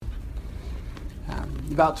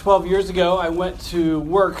About 12 years ago, I went to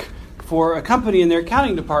work for a company in their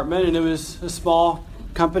accounting department, and it was a small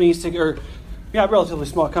company, relatively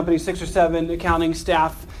small company, 6 or 7 accounting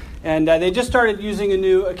staff, and they just started using a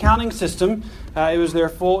new accounting system. It was their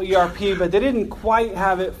full ERP, but they didn't quite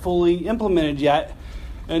have it fully implemented yet.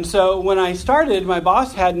 And so when I started, my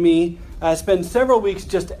boss had me spend several weeks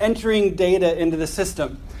just entering data into the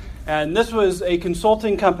system. And this was a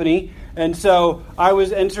consulting company, and so I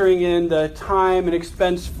was entering in the time and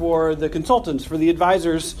expense for the consultants, for the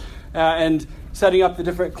advisors, and setting up the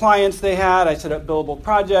different clients they had. I set up billable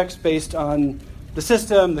projects based on the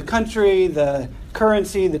system, the country, the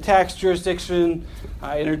currency, the tax jurisdiction,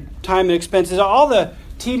 entered time and expenses, all the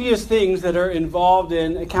tedious things that are involved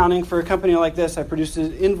in accounting for a company like this. I produced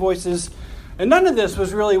invoices. And none of this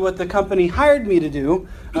was really what the company hired me to do.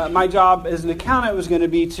 My job as an accountant was going to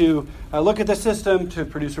be to look at the system, to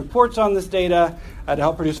produce reports on this data, to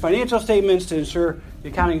help produce financial statements, to ensure the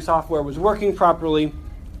accounting software was working properly.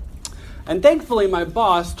 And thankfully, my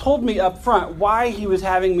boss told me up front why he was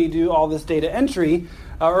having me do all this data entry,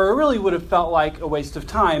 or it really would have felt like a waste of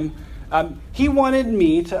time. He wanted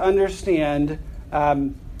me to understand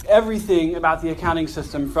everything about the accounting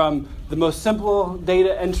system, from the most simple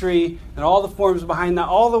data entry and all the forms behind that,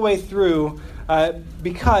 all the way through,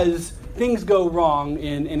 because things go wrong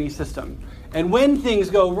in any system. And when things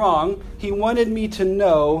go wrong, he wanted me to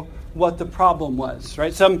know what the problem was,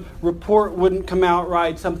 right? Some report wouldn't come out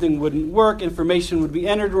right, something wouldn't work, information would be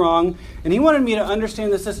entered wrong, and he wanted me to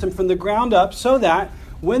understand the system from the ground up so that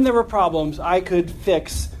when there were problems, I could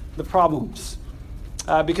fix the problems.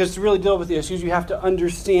 Because to really deal with the issues, you have to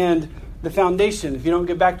understand the foundation. If you don't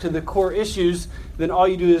get back to the core issues, then all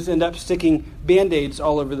you do is end up sticking Band-Aids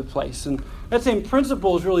all over the place. And that same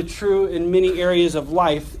principle is really true in many areas of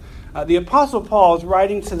life. The Apostle Paul is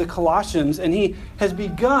writing to the Colossians, and he has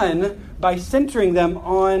begun by centering them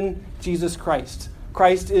on Jesus Christ.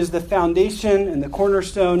 Christ is the foundation and the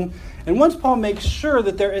cornerstone. And once Paul makes sure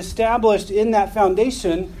that they're established in that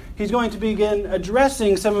foundation, he's going to begin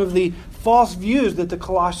addressing some of the false views that the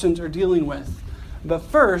Colossians are dealing with. But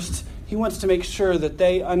first, he wants to make sure that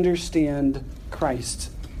they understand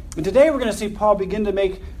Christ. And today we're going to see Paul begin to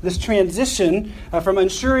make this transition from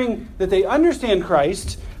ensuring that they understand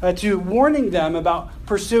Christ to warning them about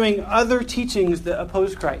pursuing other teachings that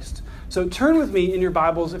oppose Christ. So turn with me in your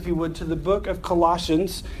Bibles, if you would, to the book of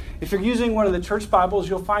Colossians. If you're using one of the church Bibles,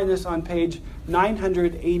 you'll find this on page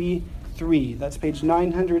 983. That's page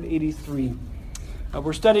 983.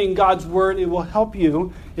 We're studying God's Word. It will help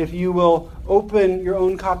you if you will open your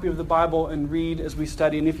own copy of the Bible and read as we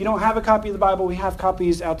study. And if you don't have a copy of the Bible, we have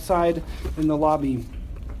copies outside in the lobby.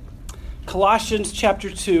 Colossians chapter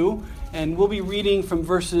 2, and we'll be reading from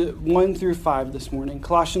verses 1 through 5 this morning.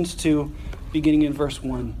 Colossians 2, beginning in verse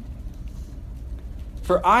 1.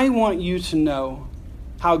 For I want you to know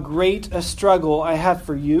how great a struggle I have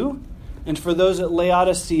for you and for those at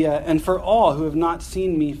Laodicea and for all who have not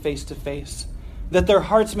seen me face to face, that their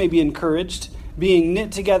hearts may be encouraged, being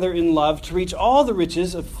knit together in love, to reach all the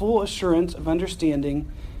riches of full assurance of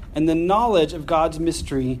understanding and the knowledge of God's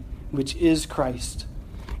mystery, which is Christ,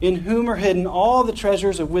 in whom are hidden all the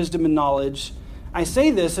treasures of wisdom and knowledge. I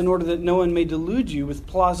say this in order that no one may delude you with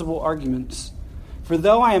plausible arguments. For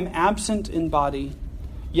though I am absent in body,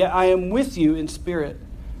 yet I am with you in spirit,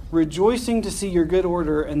 rejoicing to see your good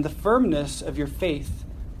order and the firmness of your faith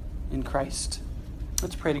in Christ.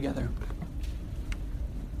 Let's pray together.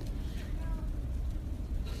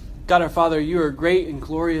 God our Father, you are great and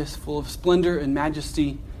glorious, full of splendor and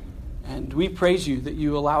majesty, and we praise you that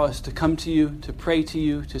you allow us to come to you, to pray to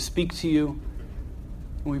you, to speak to you.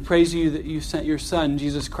 And we praise you that you sent your Son,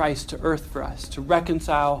 Jesus Christ, to earth for us, to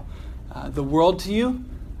reconcile the world to you,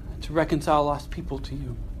 to reconcile lost people to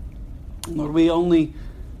you. And Lord, we only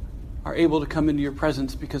are able to come into your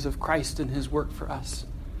presence because of Christ and his work for us.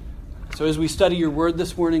 So as we study your word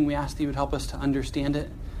this morning, we ask that you would help us to understand it.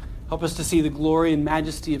 Help us to see the glory and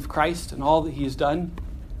majesty of Christ and all that he has done.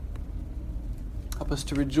 Help us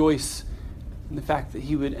to rejoice in the fact that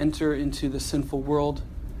he would enter into the sinful world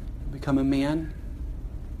and become a man.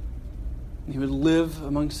 And he would live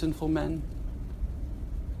among sinful men.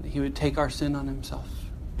 That he would take our sin on himself.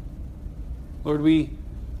 Lord, we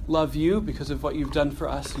love you because of what you've done for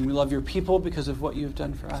us, and we love your people because of what you've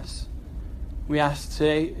done for us. We ask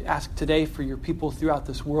today for your people throughout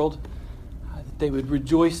this world, that they would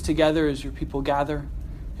rejoice together as your people gather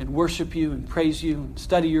and worship you and praise you and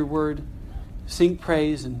study your word, sing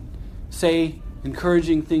praise and say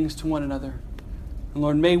encouraging things to one another. And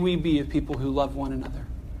Lord, may we be a people who love one another.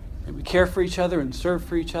 May we care for each other and serve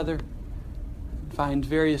for each other and find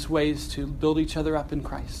various ways to build each other up in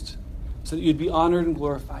Christ. so that you'd be honored and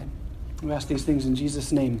glorified. We ask these things in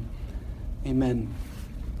Jesus' name. Amen.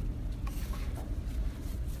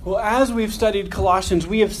 Well, as we've studied Colossians,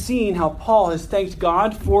 we have seen how Paul has thanked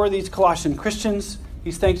God for these Colossian Christians.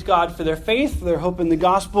 He's thanked God for their faith, for their hope in the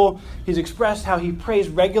gospel. He's expressed how he prays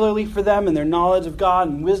regularly for them and their knowledge of God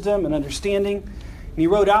and wisdom and understanding. And he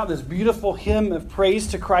wrote out this beautiful hymn of praise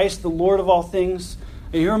to Christ, the Lord of all things.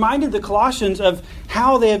 And he reminded the Colossians of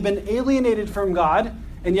how they have been alienated from God,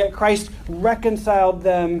 and yet Christ reconciled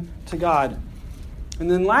them to God.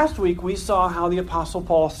 And then last week we saw how the Apostle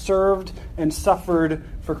Paul served and suffered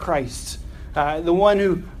for Christ, the one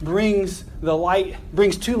who brings to light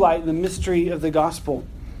the mystery of the gospel.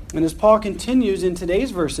 And as Paul continues in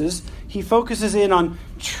today's verses, he focuses in on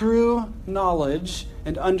true knowledge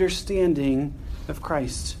and understanding of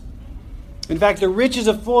Christ. In fact, the riches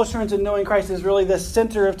of full assurance in knowing Christ is really the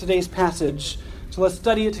center of today's passage. So let's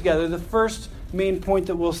study it together. The first main point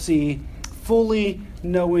that we'll see, fully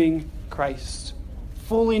knowing Christ.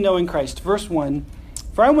 Fully knowing Christ. Verse 1,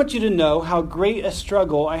 "For I want you to know how great a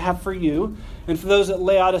struggle I have for you and for those at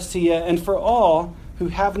Laodicea and for all who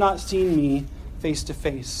have not seen me face to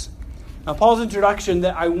face." Now, Paul's introduction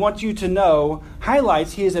that I want you to know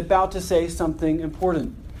highlights he is about to say something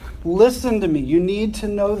important. Listen to me. You need to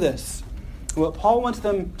know this. What Paul wants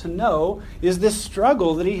them to know is this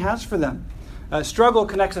struggle that he has for them. Struggle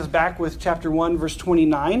connects us back with chapter 1, verse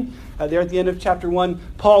 29. There at the end of chapter 1,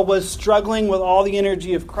 Paul was struggling with all the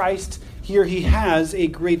energy of Christ. Here he has a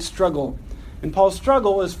great struggle. And Paul's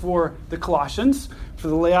struggle is for the Colossians, for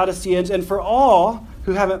the Laodiceans, and for all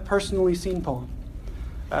who haven't personally seen Paul.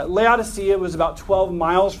 Laodicea was about 12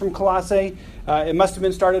 miles from Colossae. It must have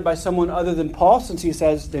been started by someone other than Paul, since he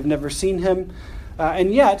says they've never seen him.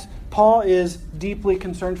 And yet, Paul is deeply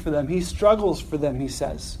concerned for them. He struggles for them, he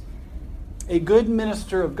says. A good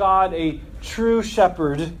minister of God, a true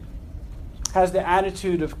shepherd, has the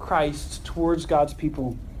attitude of Christ towards God's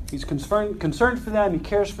people. He's concerned for them. He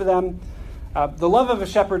cares for them. The love of a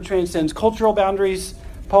shepherd transcends cultural boundaries.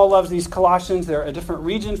 Paul loves these Colossians. They're a different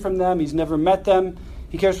region from them. He's never met them.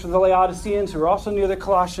 He cares for the Laodiceans, who are also near the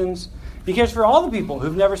Colossians. He cares for all the people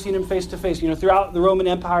who've never seen him face to face. Throughout the Roman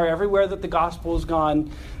Empire, everywhere that the gospel has gone,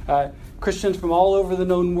 Christians from all over the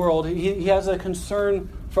known world, he has a concern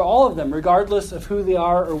for all of them, regardless of who they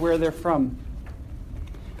are or where they're from.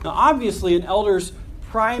 Now, obviously, an elder's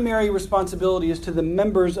primary responsibility is to the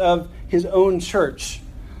members of his own church.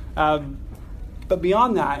 But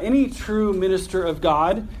beyond that, any true minister of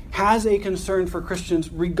God has a concern for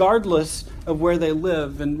Christians regardless of where they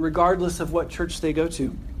live and regardless of what church they go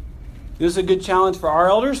to. This is a good challenge for our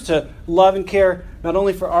elders to love and care not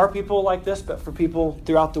only for our people like this, but for people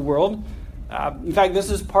throughout the world. In fact, this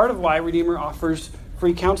is part of why Redeemer offers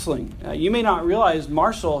free counseling. You may not realize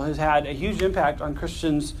Marshall has had a huge impact on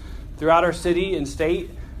Christians throughout our city and state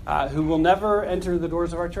who will never enter the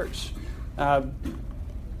doors of our church.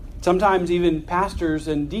 Sometimes even pastors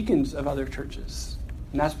and deacons of other churches.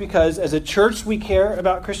 And that's because as a church we care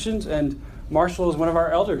about Christians, and Marshall, as one of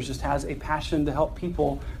our elders, just has a passion to help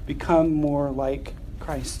people become more like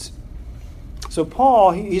Christ. So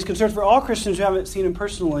Paul, he's concerned for all Christians who haven't seen him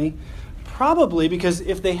personally, probably because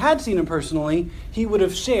if they had seen him personally, he would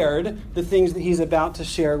have shared the things that he's about to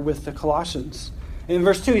share with the Colossians. In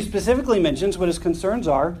verse 2, he specifically mentions what his concerns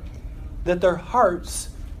are, that their hearts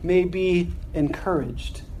may be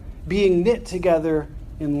encouraged, being knit together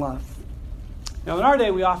in love. Now, in our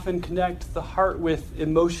day, we often connect the heart with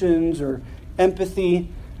emotions or empathy.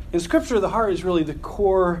 In Scripture, the heart is really the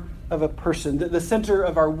core of a person, the center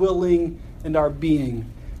of our willing and our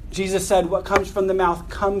being. Jesus said, what comes from the mouth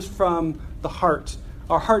comes from the heart.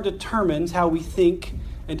 Our heart determines how we think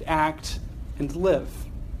and act and live.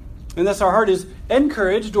 And thus our heart is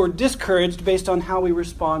encouraged or discouraged based on how we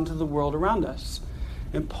respond to the world around us.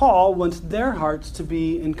 And Paul wants their hearts to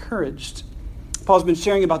be encouraged. Paul's been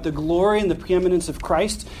sharing about the glory and the preeminence of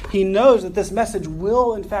Christ. He knows that this message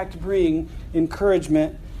will, in fact, bring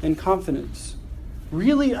encouragement and confidence.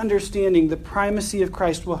 Really understanding the primacy of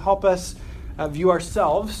Christ will help us view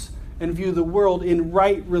ourselves and view the world in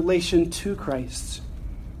right relation to Christ.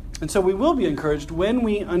 And so we will be encouraged when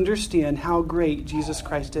we understand how great Jesus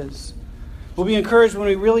Christ is. We'll be encouraged when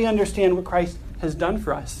we really understand what Christ has done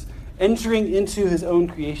for us, entering into his own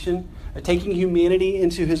creation, taking humanity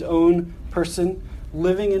into his own person,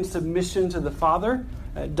 living in submission to the Father,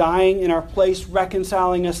 dying in our place,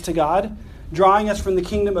 reconciling us to God, drawing us from the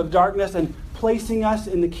kingdom of darkness and placing us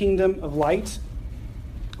in the kingdom of light.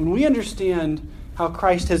 When we understand how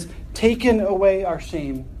Christ has taken away our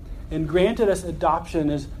shame and granted us adoption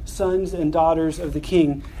as sons and daughters of the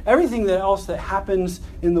King, everything else that happens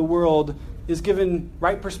in the world is given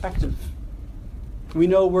right perspective. We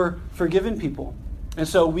know we're forgiven people. And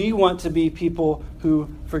so we want to be people who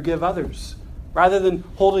forgive others. Rather than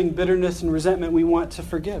holding bitterness and resentment, we want to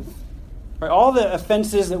forgive. Right? All the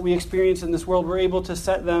offenses that we experience in this world, we're able to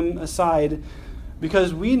set them aside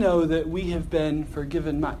because we know that we have been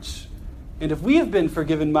forgiven much. And if we have been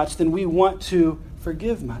forgiven much, then we want to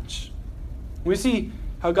forgive much. We see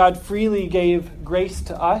how God freely gave grace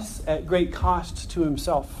to us at great cost to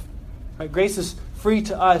himself. Right? Grace is free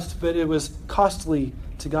to us, but it was costly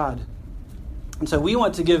to God. And so we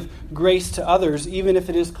want to give grace to others, even if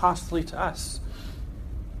it is costly to us.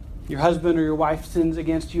 Your husband or your wife sins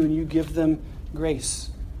against you and you give them grace.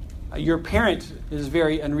 Your parent is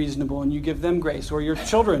very unreasonable and you give them grace. Or your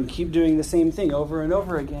children keep doing the same thing over and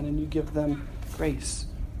over again and you give them grace.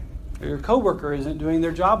 Or your coworker isn't doing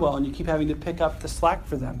their job well and you keep having to pick up the slack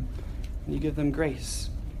for them and you give them grace.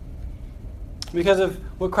 Because of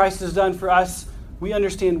what Christ has done for us, we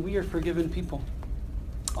understand we are forgiven people.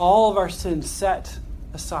 All of our sins set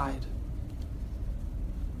aside.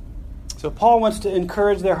 So Paul wants to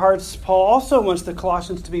encourage their hearts. Paul also wants the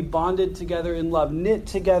Colossians to be bonded together in love, knit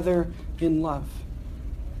together in love.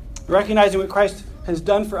 Recognizing what Christ has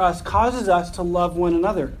done for us causes us to love one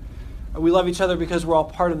another. We love each other because we're all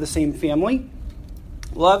part of the same family.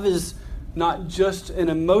 Love is not just an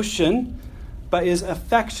emotion, but is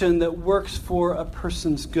affection that works for a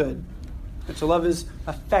person's good. And so love is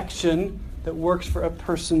affection that works for a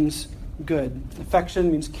person's good.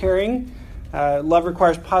 Affection means caring. Love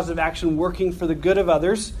requires positive action, working for the good of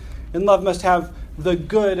others. And love must have the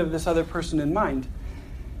good of this other person in mind.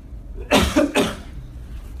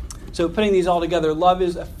 So putting these all together, love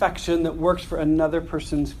is affection that works for another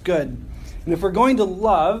person's good. And if we're going to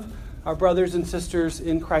love our brothers and sisters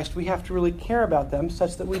in Christ, we have to really care about them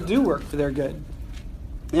such that we do work for their good.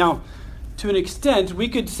 Now, to an extent, we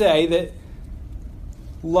could say that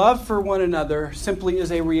love for one another simply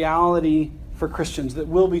is a reality for Christians that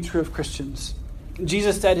will be true of Christians.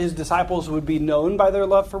 Jesus said his disciples would be known by their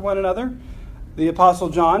love for one another. The Apostle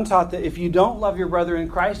John taught that if you don't love your brother in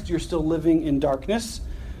Christ, you're still living in darkness.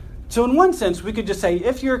 So in one sense, we could just say,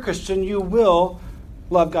 if you're a Christian, you will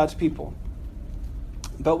love God's people.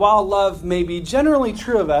 But while love may be generally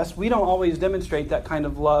true of us, we don't always demonstrate that kind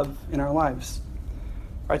of love in our lives.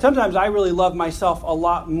 Right? Sometimes I really love myself a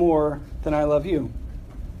lot more than I love you.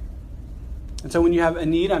 And so when you have a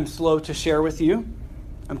need, I'm slow to share with you.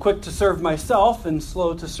 I'm quick to serve myself and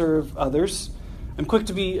slow to serve others. I'm quick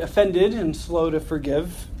to be offended and slow to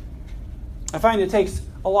forgive. I find it takes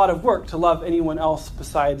a lot of work to love anyone else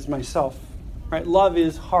besides myself. Right? Love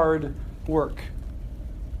is hard work.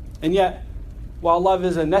 And yet, while love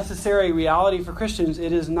is a necessary reality for Christians,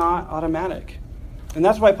 it is not automatic. And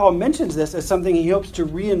that's why Paul mentions this as something he hopes to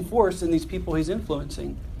reinforce in these people he's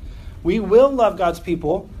influencing. We will love God's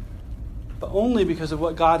people, but only because of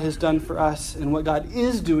what God has done for us and what God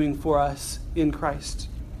is doing for us in Christ.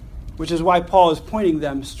 Which is why Paul is pointing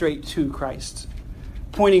them straight to Christ.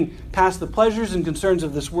 Pointing past the pleasures and concerns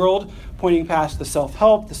of this world, pointing past the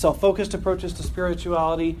self-help, the self-focused approaches to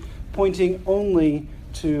spirituality, pointing only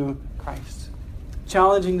to Christ.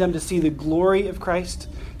 Challenging them to see the glory of Christ,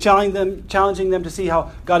 challenging them to see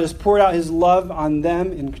how God has poured out his love on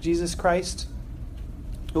them in Jesus Christ.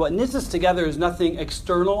 What knits us together is nothing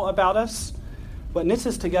external about us. What knits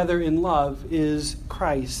us together in love is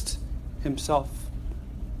Christ himself.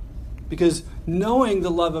 Because knowing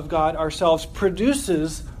the love of God ourselves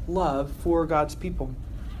produces love for God's people.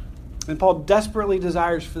 And Paul desperately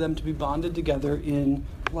desires for them to be bonded together in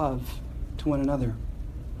love to one another.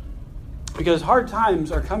 Because hard times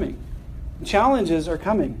are coming. Challenges are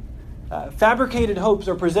coming. Fabricated hopes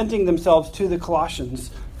are presenting themselves to the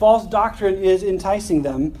Colossians. False doctrine is enticing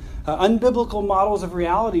them. Unbiblical models of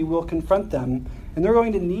reality will confront them. And they're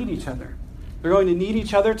going to need each other. They're going to need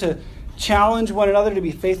each other to challenge one another to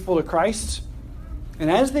be faithful to Christ. And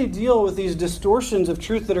as they deal with these distortions of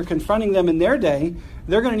truth that are confronting them in their day,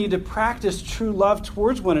 they're going to need to practice true love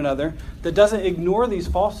towards one another that doesn't ignore these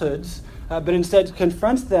falsehoods, but instead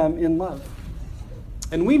confronts them in love.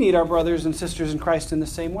 And we need our brothers and sisters in Christ in the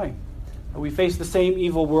same way. We face the same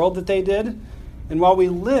evil world that they did. And while we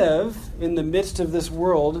live in the midst of this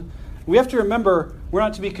world, we have to remember we're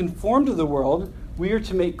not to be conformed to the world. We are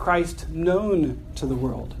to make Christ known to the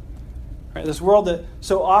world. Right? This world that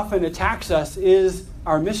so often attacks us is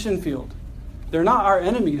our mission field. They're not our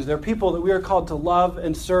enemies. They're people that we are called to love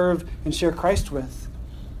and serve and share Christ with.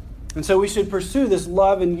 And so we should pursue this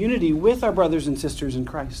love and unity with our brothers and sisters in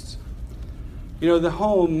Christ. You know, the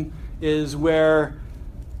home is where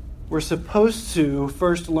we're supposed to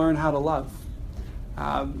first learn how to love.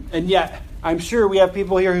 And yet, I'm sure we have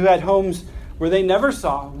people here who had homes where they never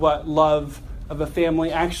saw what love of a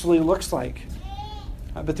family actually looks like.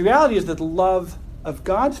 But the reality is that the love of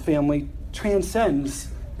God's family transcends.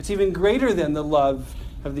 It's even greater than the love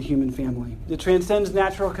of the human family. It transcends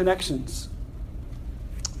natural connections.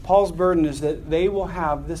 Paul's burden is that they will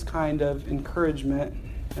have this kind of encouragement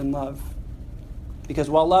and love. Because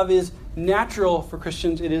while love is natural for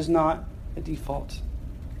Christians, it is not a default.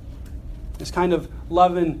 This kind of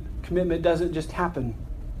love and commitment doesn't just happen.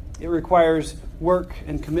 It requires work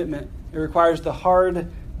and commitment. It requires the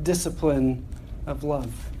hard discipline of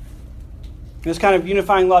love. This kind of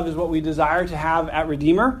unifying love is what we desire to have at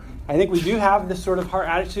Redeemer. I think we do have this sort of heart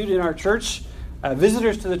attitude in our church.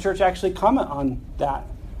 Visitors to the church actually comment on that.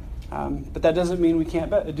 But that doesn't mean we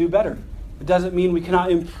can't do better. It doesn't mean we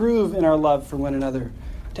cannot improve in our love for one another.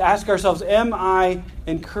 To ask ourselves, am I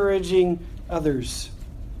encouraging others?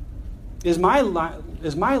 Is my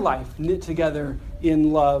life knit together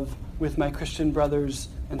in love with my Christian brothers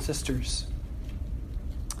and sisters?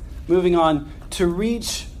 Moving on, to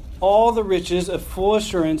reach all the riches of full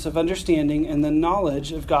assurance of understanding and the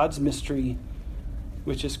knowledge of God's mystery,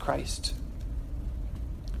 which is Christ.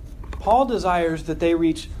 Paul desires that they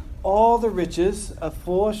reach all the riches of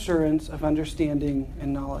full assurance of understanding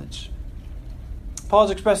and knowledge.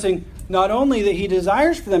 Paul's expressing not only that he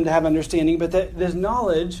desires for them to have understanding, but that this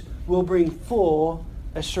knowledge will bring full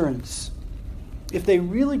assurance. If they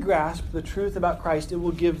really grasp the truth about Christ, it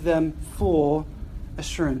will give them full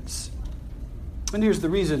assurance. And here's the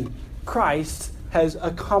reason. Christ has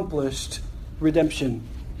accomplished redemption.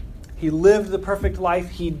 He lived the perfect life.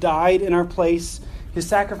 He died in our place. His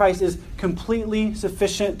sacrifice is completely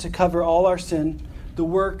sufficient to cover all our sin. The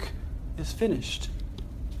work is finished.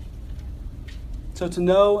 So to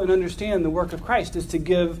know and understand the work of Christ is to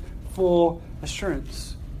give full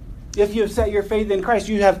assurance. If you have set your faith in Christ,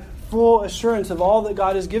 you have full assurance of all that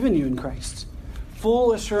God has given you in Christ.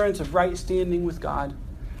 Full assurance of right standing with God.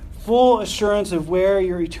 Full assurance of where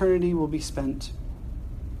your eternity will be spent.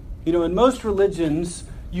 You know, in most religions,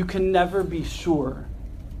 you can never be sure.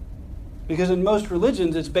 Because in most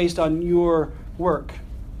religions, it's based on your work.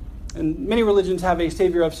 And many religions have a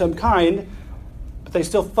savior of some kind, but they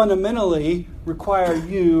still fundamentally require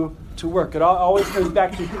you to work. It always comes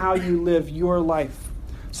back to how you live your life.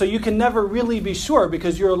 So you can never really be sure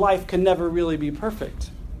because your life can never really be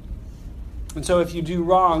perfect. And so if you do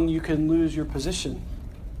wrong, you can lose your position.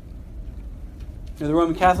 Now, the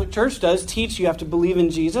Roman Catholic Church does teach you have to believe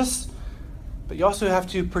in Jesus, but you also have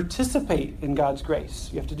to participate in God's grace.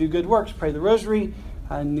 You have to do good works, pray the rosary,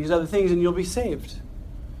 and these other things, and you'll be saved.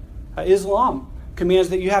 Islam commands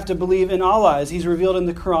that you have to believe in Allah as He's revealed in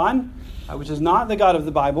the Quran, which is not the God of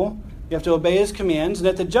the Bible. You have to obey His commands, and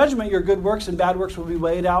at the judgment, your good works and bad works will be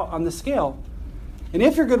weighed out on the scale. And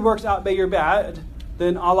if your good works outweigh your bad,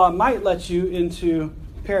 then Allah might let you into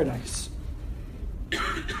paradise.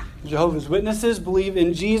 Jehovah's Witnesses believe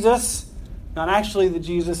in Jesus, not actually the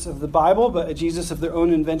Jesus of the Bible, but a Jesus of their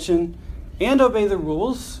own invention, and obey the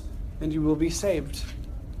rules, and you will be saved.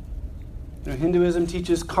 You know, Hinduism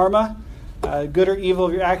teaches karma. Good or evil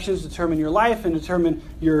of your actions determine your life and determine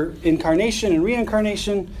your incarnation and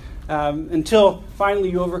reincarnation until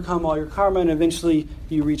finally you overcome all your karma and eventually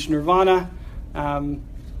you reach nirvana. Again,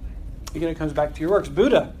 it comes back to your works.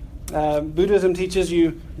 Buddhism teaches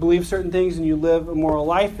you believe certain things and you live a moral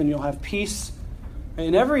life and you'll have peace.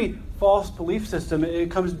 In every false belief system, it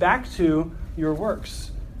comes back to your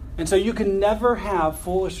works. And so you can never have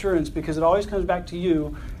full assurance because it always comes back to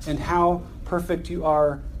you and how perfect you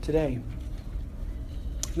are today.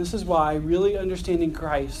 This is why really understanding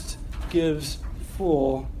Christ gives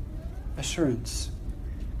full assurance.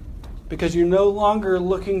 Because you're no longer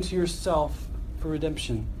looking to yourself for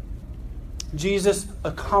redemption. Jesus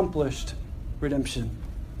accomplished redemption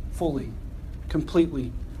fully,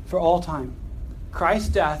 completely, for all time. Christ's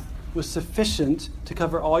death was sufficient to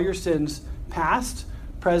cover all your sins, past,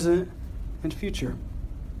 present, and future.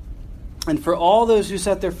 And for all those who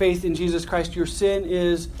set their faith in Jesus Christ, your sin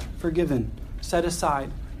is forgiven, set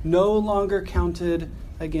aside, no longer counted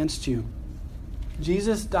against you.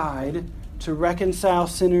 Jesus died to reconcile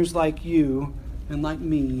sinners like you and like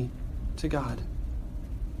me to God.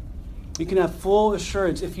 You can have full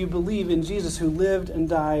assurance if you believe in Jesus who lived and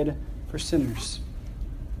died for sinners.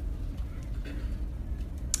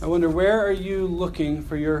 I wonder, where are you looking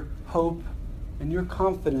for your hope and your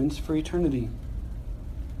confidence for eternity?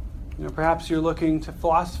 You know, perhaps you're looking to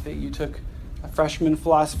philosophy. You took a freshman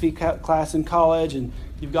philosophy class in college and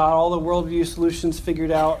you've got all the worldview solutions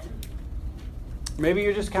figured out. Maybe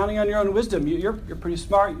you're just counting on your own wisdom. You're pretty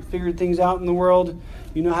smart. You figured things out in the world.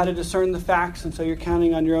 You know how to discern the facts, and so you're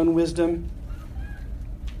counting on your own wisdom.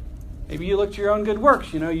 Maybe you look to your own good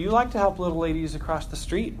works. You like to help little ladies across the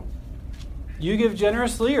street. You give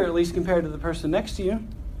generously, or at least compared to the person next to you.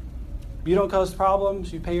 You don't cause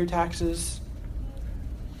problems. You pay your taxes.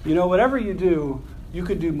 Whatever you do, you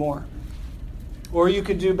could do more. Or you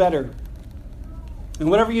could do better. And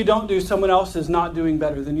whatever you don't do, someone else is not doing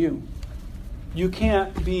better than you. You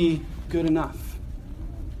can't be good enough.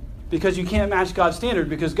 Because you can't match God's standard.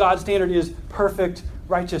 Because God's standard is perfect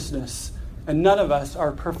righteousness. And none of us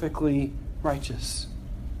are perfectly righteous.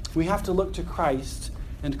 We have to look to Christ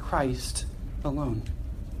and Christ alone.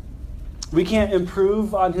 We can't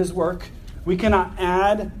improve on his work. We cannot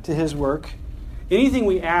add to his work. Anything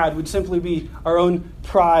we add would simply be our own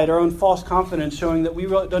pride, our own false confidence, showing that we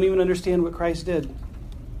don't even understand what Christ did.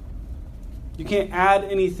 You can't add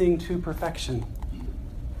anything to perfection.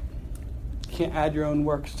 You can't add your own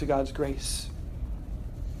works to God's grace.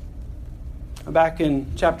 Back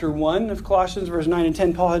in chapter 1 of Colossians, verse 9 and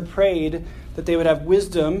 10, Paul had prayed that they would have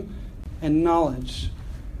wisdom and knowledge.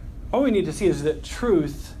 All we need to see is that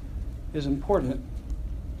truth is important.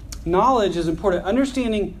 Knowledge is important.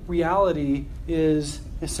 Understanding reality is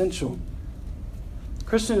essential.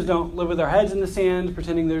 Christians don't live with our heads in the sand,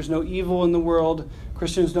 pretending there's no evil in the world.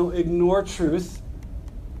 Christians don't ignore truth.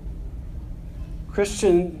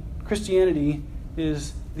 Christianity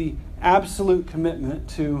is the absolute commitment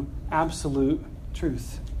to absolute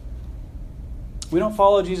truth. We don't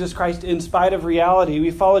follow Jesus Christ in spite of reality.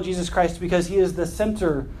 We follow Jesus Christ because he is the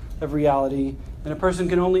center of reality, and a person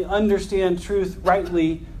can only understand truth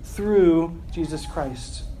rightly through Jesus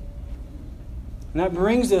Christ. And that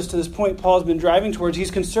brings us to this point Paul's been driving towards.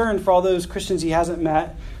 He's concerned for all those Christians he hasn't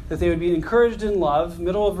met, that they would be encouraged in love,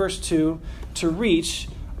 middle of verse 2, to reach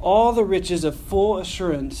all the riches of full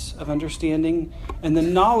assurance of understanding and the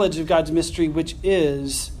knowledge of God's mystery, which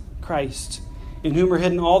is Christ, in whom are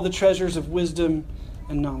hidden all the treasures of wisdom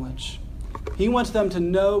and knowledge. He wants them to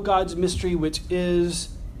know God's mystery, which is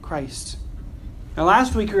Christ. Now,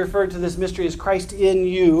 last week he referred to this mystery as Christ in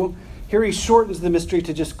you. Here he shortens the mystery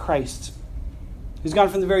to just Christ. He's gone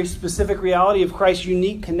from the very specific reality of Christ's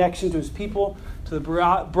unique connection to his people to the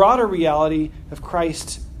broader reality of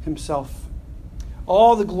Christ himself.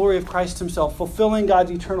 All the glory of Christ himself, fulfilling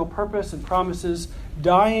God's eternal purpose and promises,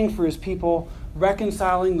 dying for his people,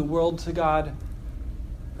 reconciling the world to God,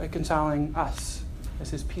 reconciling us as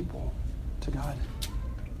his people to God.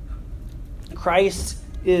 Christ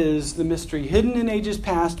is the mystery, hidden in ages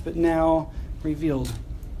past, but now revealed.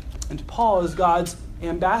 And Paul is God's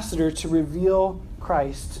ambassador to reveal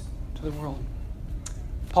Christ to the world.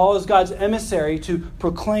 Paul is God's emissary to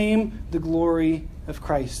proclaim the glory of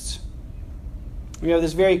Christ. We have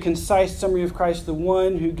this very concise summary of Christ, the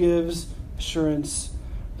one who gives assurance,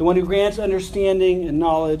 the one who grants understanding and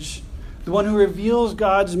knowledge, the one who reveals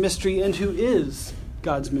God's mystery and who is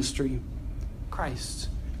God's mystery, Christ,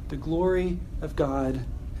 the glory of God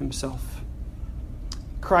himself.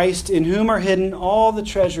 Christ, in whom are hidden all the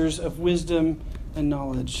treasures of wisdom and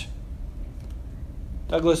knowledge.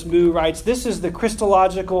 Douglas Moo writes, "This is the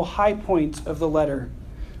Christological high point of the letter,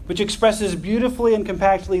 which expresses beautifully and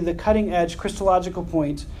compactly the cutting-edge Christological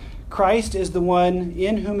point. Christ is the one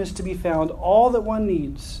in whom is to be found all that one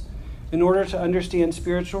needs in order to understand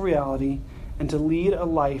spiritual reality and to lead a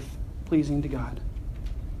life pleasing to God."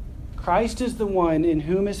 Christ is the one in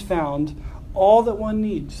whom is found all that one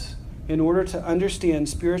needs in order to understand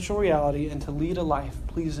spiritual reality and to lead a life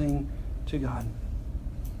pleasing to God.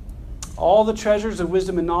 All the treasures of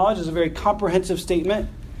wisdom and knowledge is a very comprehensive statement.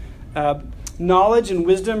 Knowledge and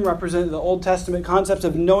wisdom represent the Old Testament concepts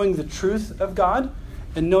of knowing the truth of God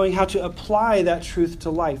and knowing how to apply that truth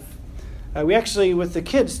to life. We actually, with the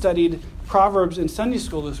kids, studied Proverbs in Sunday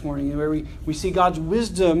school this morning, where we see God's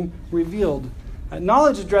wisdom revealed.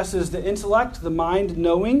 Knowledge addresses the intellect, the mind,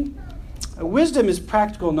 knowing. Wisdom is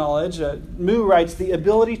practical knowledge. Moo writes, the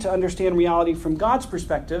ability to understand reality from God's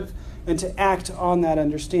perspective and to act on that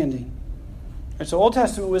understanding. And so Old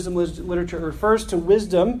Testament wisdom literature refers to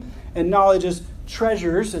wisdom and knowledge as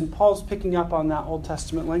treasures, and Paul's picking up on that Old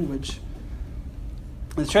Testament language.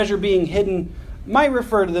 The treasure being hidden might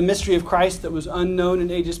refer to the mystery of Christ that was unknown in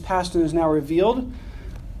ages past and is now revealed.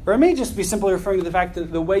 Or it may just be simply referring to the fact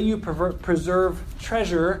that the way you preserve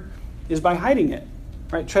treasure is by hiding it.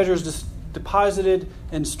 Right? Treasure is just deposited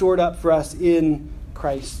and stored up for us in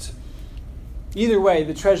Christ. Either way,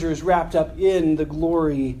 the treasure is wrapped up in the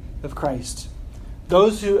glory of Christ.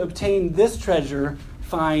 Those who obtain this treasure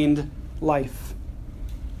find life.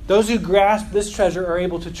 Those who grasp this treasure are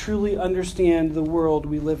able to truly understand the world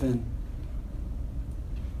we live in.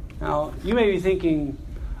 Now, you may be thinking,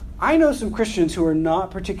 I know some Christians who are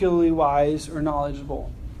not particularly wise or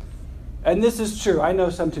knowledgeable. And this is true. I know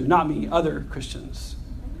some too. Not me, other Christians.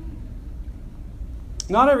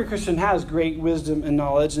 Not every Christian has great wisdom and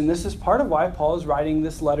knowledge, and this is part of why Paul is writing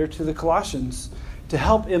this letter to the Colossians, to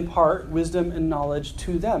help impart wisdom and knowledge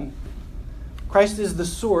to them. Christ is the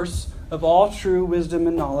source of all true wisdom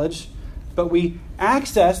and knowledge, but we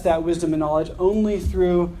access that wisdom and knowledge only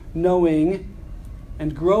through knowing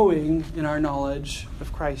and growing in our knowledge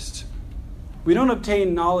of Christ. We don't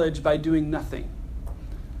obtain knowledge by doing nothing.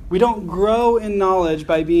 We don't grow in knowledge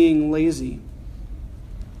by being lazy.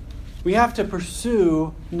 We have to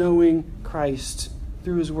pursue knowing Christ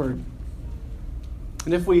through His Word.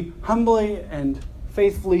 And if we humbly and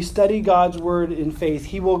faithfully study God's Word in faith,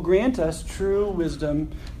 He will grant us true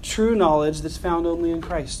wisdom, true knowledge that's found only in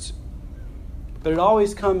Christ. But it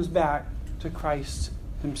always comes back to Christ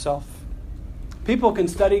Himself. People can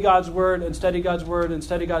study God's Word and study God's Word and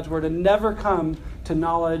study God's Word and never come to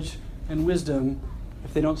knowledge and wisdom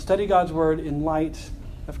if they don't study God's Word in light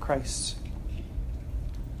of Christ.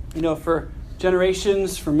 You know, for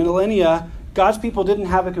generations, for millennia, God's people didn't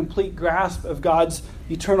have a complete grasp of God's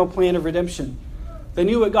eternal plan of redemption. They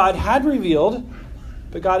knew what God had revealed,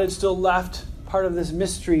 but God had still left part of this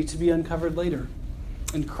mystery to be uncovered later.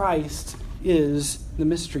 And Christ is the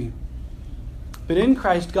mystery. But in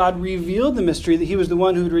Christ, God revealed the mystery that He was the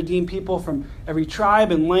one who would redeem people from every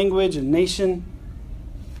tribe and language and nation.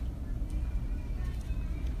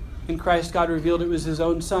 In Christ, God revealed it was His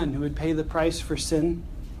own Son who would pay the price for sin.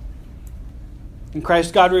 In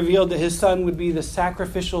Christ, God revealed that His Son would be the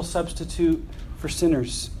sacrificial substitute for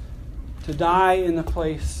sinners, to die in the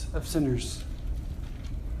place of sinners.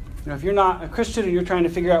 You know, if you're not a Christian and you're trying to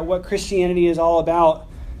figure out what Christianity is all about,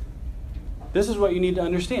 this is what you need to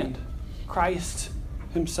understand. Christ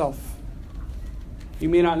Himself. You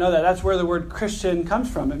may not know that. That's where the word Christian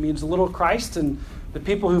comes from. It means little Christ, and the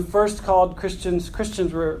people who first called Christians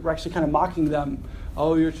were actually kind of mocking them.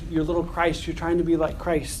 Oh, you're little Christ. You're trying to be like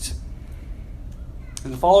Christ.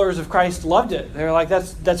 And the followers of Christ loved it. They're like,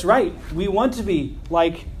 that's right. We want to be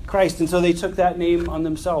like Christ. And so they took that name on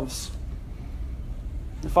themselves.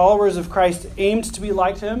 The followers of Christ aimed to be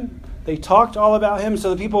like Him. They talked all about Him.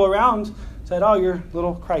 So the people around said, oh, you're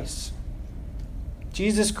little Christ.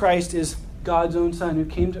 Jesus Christ is God's own Son who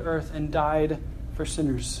came to earth and died for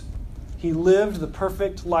sinners. He lived the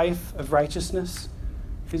perfect life of righteousness.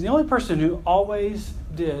 He's the only person who always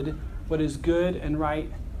did what is good and right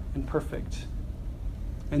and perfect.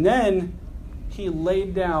 And then He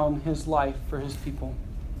laid down His life for His people.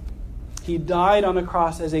 He died on a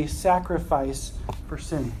cross as a sacrifice for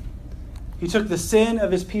sin. He took the sin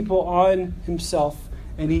of His people on Himself,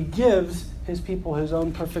 and He gives His people His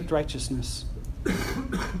own perfect righteousness.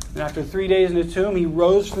 And after 3 days in the tomb, He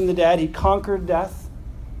rose from the dead. He conquered death.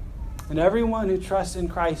 And everyone who trusts in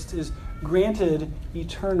Christ is granted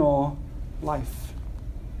eternal life.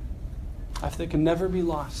 Life that can never be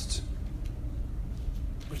lost.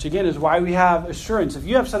 Which again is why we have assurance. If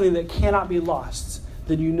you have something that cannot be lost,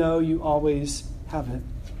 then you know you always have it.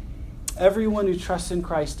 Everyone who trusts in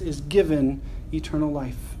Christ is given eternal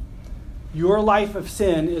life. Your life of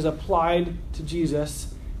sin is applied to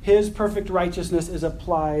Jesus. His perfect righteousness is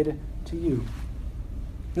applied to you.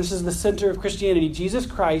 This is the center of Christianity. Jesus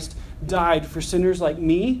Christ died for sinners like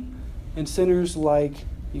me and sinners like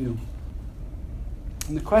you.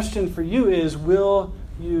 And the question for you is, will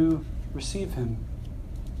you receive Him?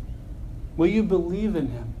 Will you believe in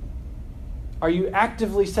Him? Are you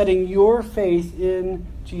actively setting your faith in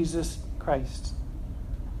Jesus Christ?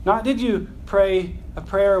 Not did you pray a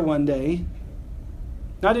prayer one day.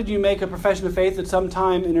 Not did you make a profession of faith at some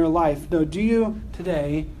time in your life. No, do you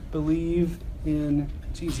today believe in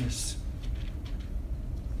Jesus?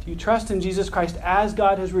 Do you trust in Jesus Christ as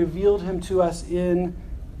God has revealed Him to us in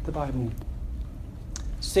the Bible?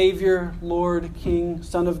 Savior, Lord, King,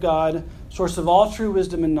 Son of God, source of all true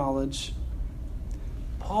wisdom and knowledge.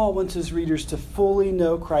 Paul wants his readers to fully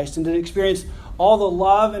know Christ and to experience all the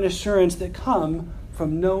love and assurance that come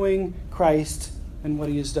from knowing Christ and what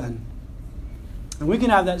He has done. And we can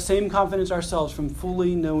have that same confidence ourselves from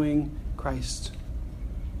fully knowing Christ.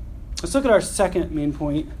 Let's look at our second main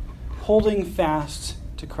point, holding fast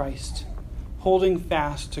to Christ. Holding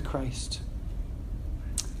fast to Christ.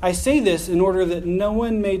 I say this in order that no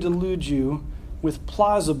one may delude you with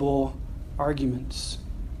plausible arguments.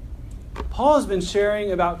 Paul has been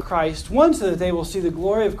sharing about Christ, one, so that they will see the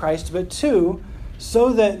glory of Christ, but two,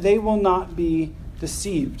 so that they will not be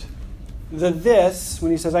deceived. The this,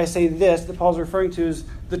 when he says, I say this, that Paul's referring to is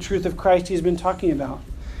the truth of Christ he's been talking about.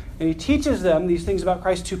 And he teaches them these things about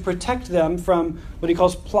Christ to protect them from what he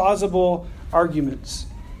calls plausible arguments.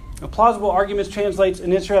 Now, plausible arguments translates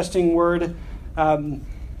an interesting word.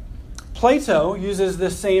 Plato uses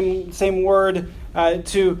this same word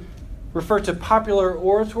to refer to popular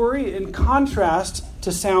oratory in contrast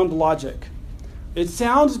to sound logic. It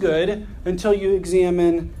sounds good until you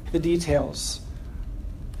examine the details.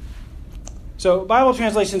 So Bible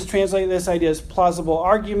translations translate this idea as plausible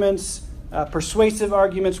arguments, persuasive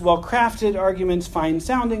arguments, well-crafted arguments,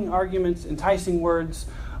 fine-sounding arguments, enticing words,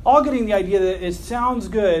 all getting the idea that it sounds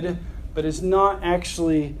good, but it's not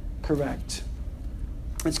actually correct.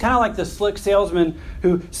 It's kind of like the slick salesman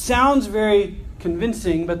who sounds very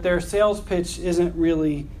convincing, but their sales pitch isn't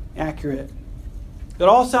really accurate. It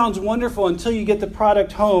all sounds wonderful until you get the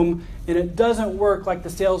product home and it doesn't work like the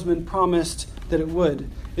salesman promised that it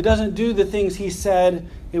would. It doesn't do the things he said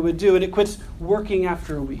it would do, and it quits working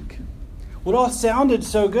after a week. Well, it all sounded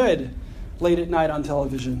so good late at night on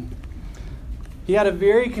television. He had a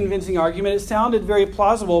very convincing argument. It sounded very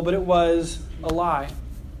plausible, but it was a lie.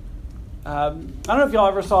 I don't know if y'all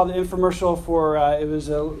ever saw the infomercial for, it was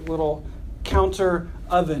a little counter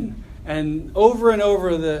oven. And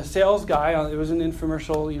over the sales guy, it was an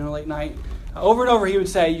infomercial, late night, over and over he would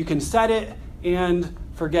say, you can set it and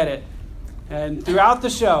forget it. And throughout the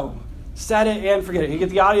show, set it and forget it. He'd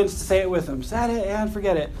get the audience to say it with him, set it and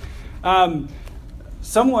forget it.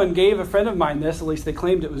 Someone gave a friend of mine this, at least they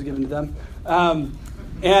claimed it was given to them.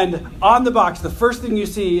 And on the box, the first thing you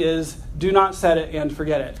see is, do not set it and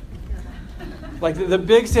forget it. Like the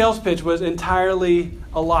big sales pitch was entirely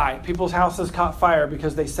a lie. People's houses caught fire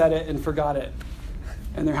because they said it and forgot it,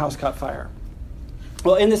 and their house caught fire.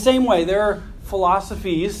 Well, in the same way, there are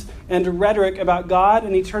philosophies and rhetoric about God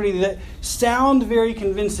and eternity that sound very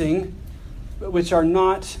convincing, but which are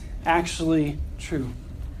not actually true.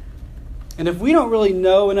 And if we don't really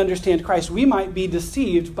know and understand Christ, we might be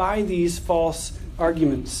deceived by these false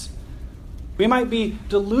arguments. We might be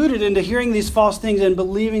deluded into hearing these false things and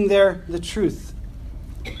believing they're the truth.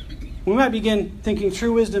 We might begin thinking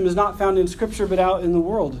true wisdom is not found in Scripture but out in the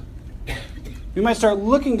world. We might start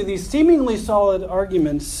looking to these seemingly solid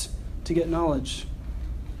arguments to get knowledge.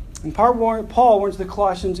 And Paul warns the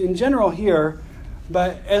Colossians in general here,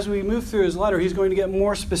 but as we move through his letter, he's going to get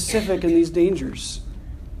more specific in these dangers.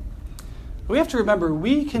 We have to remember,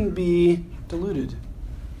 we can be deluded.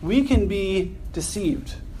 We can be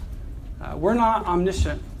deceived. We're not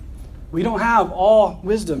omniscient. We don't have all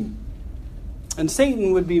wisdom. And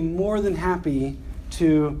Satan would be more than happy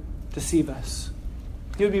to deceive us.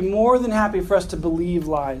 He would be more than happy for us to believe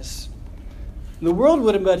lies. The world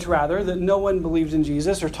would have much rather that no one believed in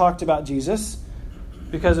Jesus or talked about Jesus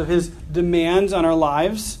because of his demands on our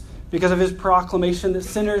lives, because of his proclamation that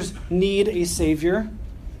sinners need a Savior,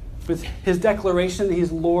 with his declaration that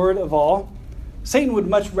he's Lord of all. Satan would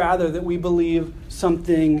much rather that we believe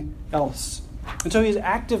something else. And so he's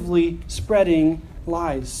actively spreading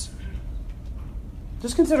lies.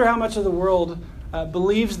 Just consider how much of the world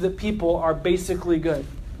believes that people are basically good,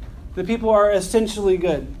 that people are essentially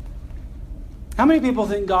good. How many people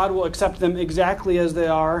think God will accept them exactly as they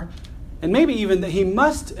are, and maybe even that he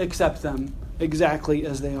must accept them exactly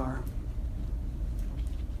as they are?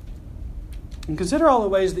 And consider all the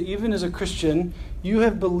ways that even as a Christian, you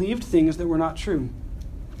have believed things that were not true.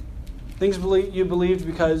 Things you believed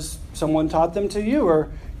because someone taught them to you,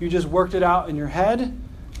 or you just worked it out in your head.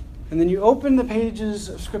 And then you open the pages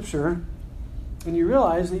of Scripture and you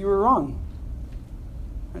realize that you were wrong.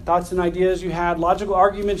 Thoughts and ideas you had, logical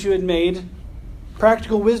arguments you had made,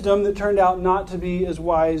 practical wisdom that turned out not to be as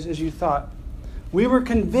wise as you thought. We were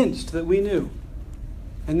convinced that we knew.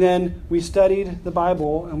 And then we studied the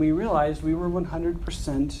Bible and we realized we were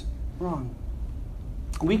 100% wrong.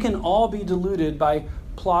 We can all be deluded by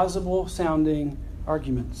plausible sounding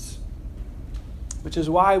arguments, which is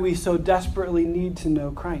why we so desperately need to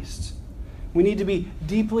know Christ. We need to be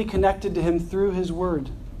deeply connected to him through his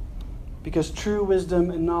word, because true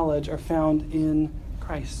wisdom and knowledge are found in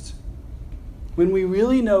Christ. When we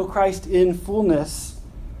really know Christ in fullness,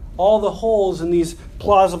 all the holes in these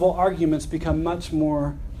plausible arguments become much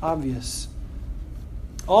more obvious.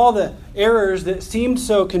 All the errors that seemed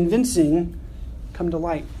so convincing come to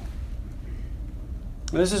light.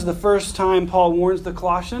 This is the first time Paul warns the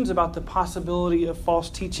Colossians about the possibility of false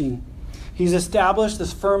teaching. He's established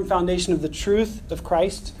this firm foundation of the truth of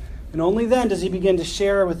Christ, and only then does he begin to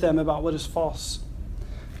share with them about what is false.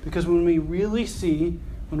 Because when we really see,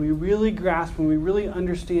 when we really grasp, when we really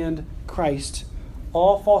understand Christ,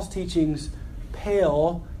 all false teachings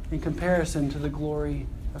pale in comparison to the glory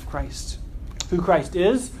of Christ. Who Christ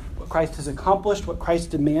is, what Christ has accomplished, what Christ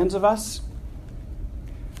demands of us.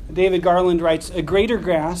 David Garland writes, a greater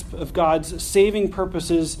grasp of God's saving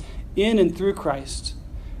purposes in and through Christ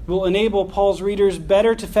will enable Paul's readers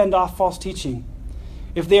better to fend off false teaching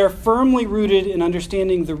If they are firmly rooted in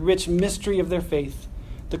understanding the rich mystery of their faith,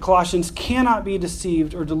 the Colossians cannot be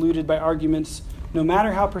deceived or deluded by arguments, no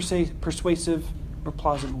matter how persuasive or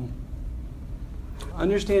plausible.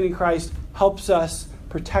 Understanding Christ helps us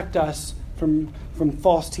protect us from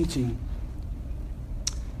false teaching.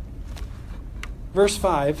 Verse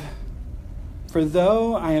 5, "For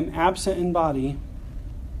though I am absent in body,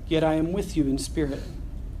 yet I am with you in spirit."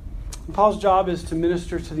 And Paul's job is to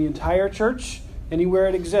minister to the entire church anywhere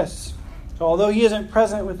it exists. So although he isn't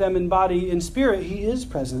present with them in body, in spirit, he is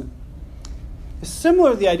present. It's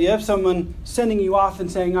similar to the idea of someone sending you off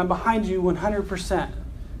and saying, "I'm behind you 100%,"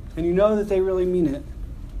 and you know that they really mean it.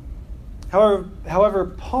 However,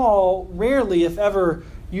 Paul rarely, if ever,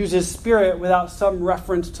 uses spirit without some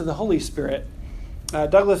reference to the Holy Spirit.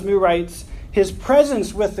 Douglas Moo writes, "His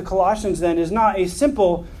presence with the Colossians then is not a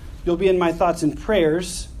simple, 'you'll be in my thoughts and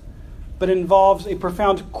prayers,' but involves a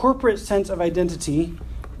profound corporate sense of identity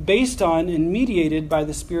based on and mediated by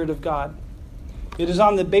the Spirit of God. It is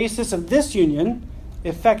on the basis of this union,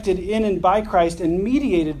 effected in and by Christ and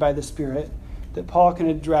mediated by the Spirit, that Paul can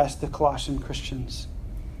address the Colossian Christians."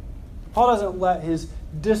 Paul doesn't let his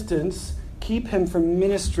distance keep him from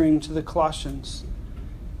ministering to the Colossians.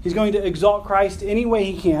 He's going to exalt Christ any way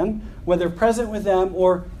he can, whether present with them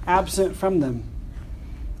or absent from them.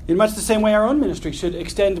 In much the same way, our own ministry should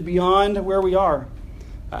extend beyond where we are,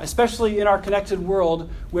 especially in our connected world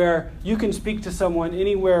where you can speak to someone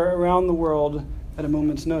anywhere around the world at a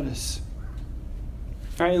moment's notice.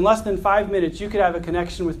 All right, in less than 5 minutes, you could have a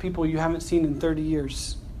connection with people you haven't seen in 30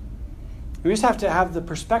 years. We just have to have the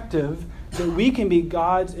perspective that we can be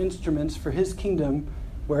God's instruments for his kingdom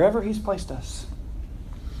wherever he's placed us.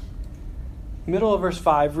 Middle of verse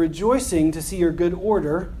 5, "Rejoicing to see your good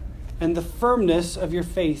order and the firmness of your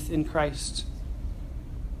faith in Christ."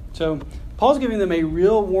 So Paul's giving them a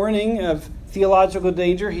real warning of theological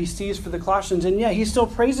danger he sees for the Colossians, and yet he still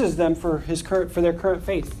praises them for their current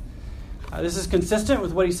faith. This is consistent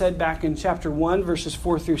with what he said back in chapter 1, verses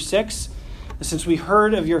 4 through 6. "Since we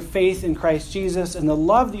heard of your faith in Christ Jesus and the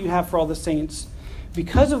love that you have for all the saints,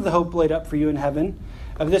 because of the hope laid up for you in heaven,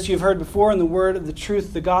 of this you have heard before in the word of the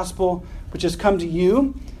truth, the gospel, which has come to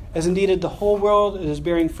you, as indeed the whole world is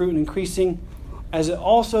bearing fruit and increasing, as it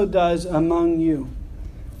also does among you,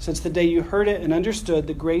 since the day you heard it and understood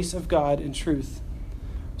the grace of God in truth."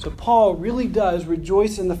 So Paul really does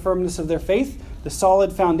rejoice in the firmness of their faith, the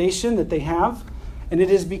solid foundation that they have, and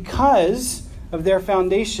it is because of their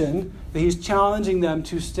foundation that he's challenging them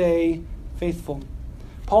to stay faithful.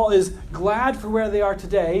 Paul is glad for where they are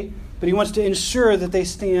today, but he wants to ensure that they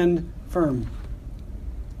stand firm.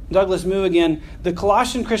 Douglas Moo again, "The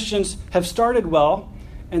Colossian Christians have started well,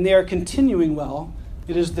 and they are continuing well.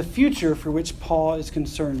 It is the future for which Paul is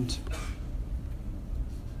concerned."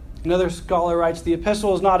 Another scholar writes, "The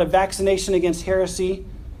epistle is not a vaccination against heresy.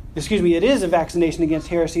 It is a vaccination against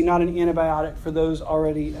heresy, not an antibiotic for those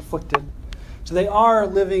already afflicted." So they are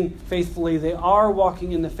living faithfully. They are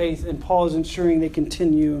walking in the faith, and Paul is ensuring they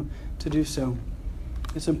continue to do so.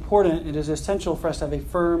 It's important. It is essential for us to have a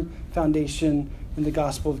firm foundation in the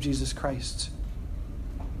gospel of Jesus Christ.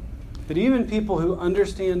 But even people who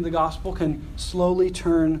understand the gospel can slowly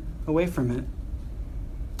turn away from it.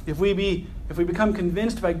 If we become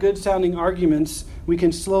convinced by good-sounding arguments, we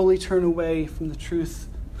can slowly turn away from the truth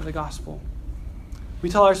of the gospel. We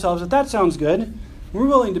tell ourselves that sounds good. We're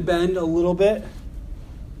willing to bend a little bit,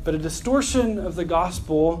 but a distortion of the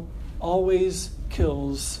gospel always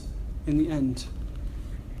kills in the end.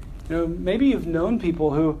 Maybe you've known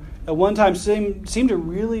people who at one time seemed to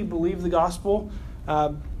really believe the gospel,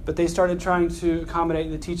 but they started trying to accommodate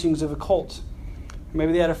the teachings of a cult.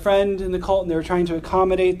 Maybe they had a friend in the cult and they were trying to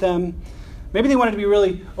accommodate them. Maybe they wanted to be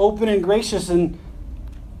really open and gracious, and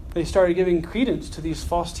they started giving credence to these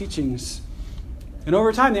false teachings. And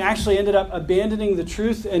over time, they actually ended up abandoning the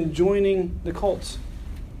truth and joining the cult.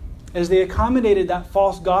 As they accommodated that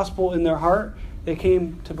false gospel in their heart, they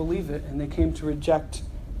came to believe it, and they came to reject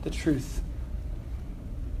the truth.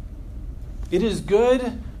 It is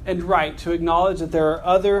good and right to acknowledge that there are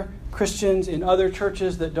other Christians in other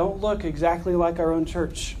churches that don't look exactly like our own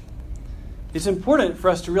church. It's important for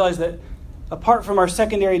us to realize that apart from our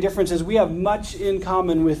secondary differences, we have much in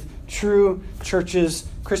common with true churches,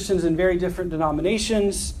 Christians in very different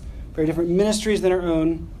denominations, very different ministries than our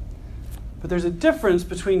own. But there's a difference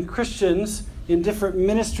between Christians in different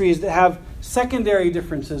ministries that have secondary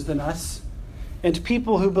differences than us and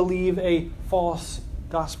people who believe a false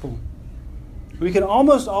gospel. We can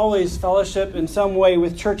almost always fellowship in some way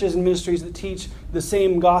with churches and ministries that teach the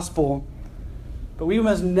same gospel, but we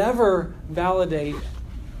must never validate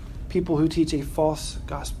people who teach a false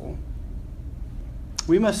gospel.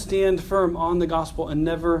 We must stand firm on the gospel and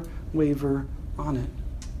never waver on it.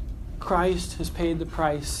 Christ has paid the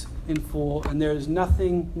price in full, and there is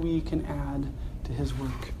nothing we can add to his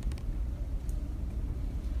work.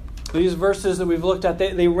 These verses that we've looked at,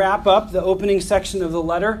 they wrap up the opening section of the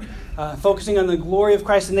letter, focusing on the glory of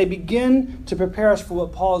Christ, and they begin to prepare us for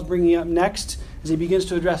what Paul is bringing up next as he begins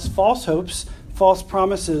to address false hopes, false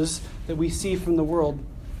promises that we see from the world.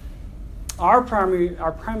 Our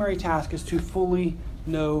primary task is to fully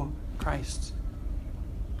know Christ.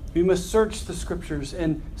 We must search the Scriptures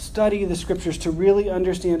and study the Scriptures to really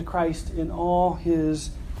understand Christ in all his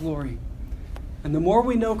glory. And the more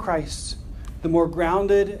we know Christ, the more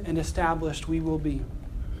grounded and established we will be.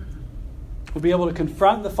 We'll be able to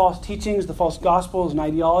confront the false teachings, the false gospels and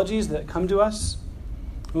ideologies that come to us.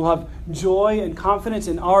 We'll have joy and confidence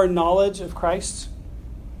in our knowledge of Christ.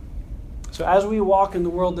 So as we walk in the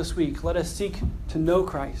world this week, let us seek to know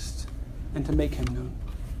Christ and to make him known.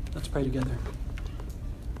 Let's pray together.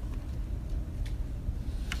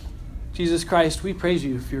 Jesus Christ, we praise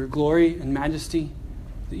you for your glory and majesty,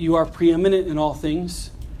 that you are preeminent in all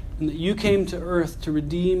things, and that you came to earth to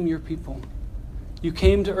redeem your people. You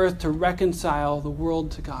came to earth to reconcile the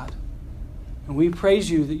world to God. And we praise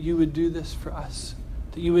you that you would do this for us,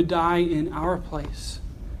 that you would die in our place.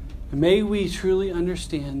 And may we truly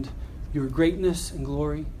understand your greatness and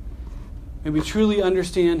glory. May we truly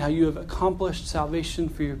understand how you have accomplished salvation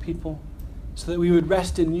for your people, so that we would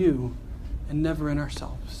rest in you and never in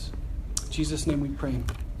ourselves. In Jesus' name we pray.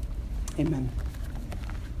 Amen.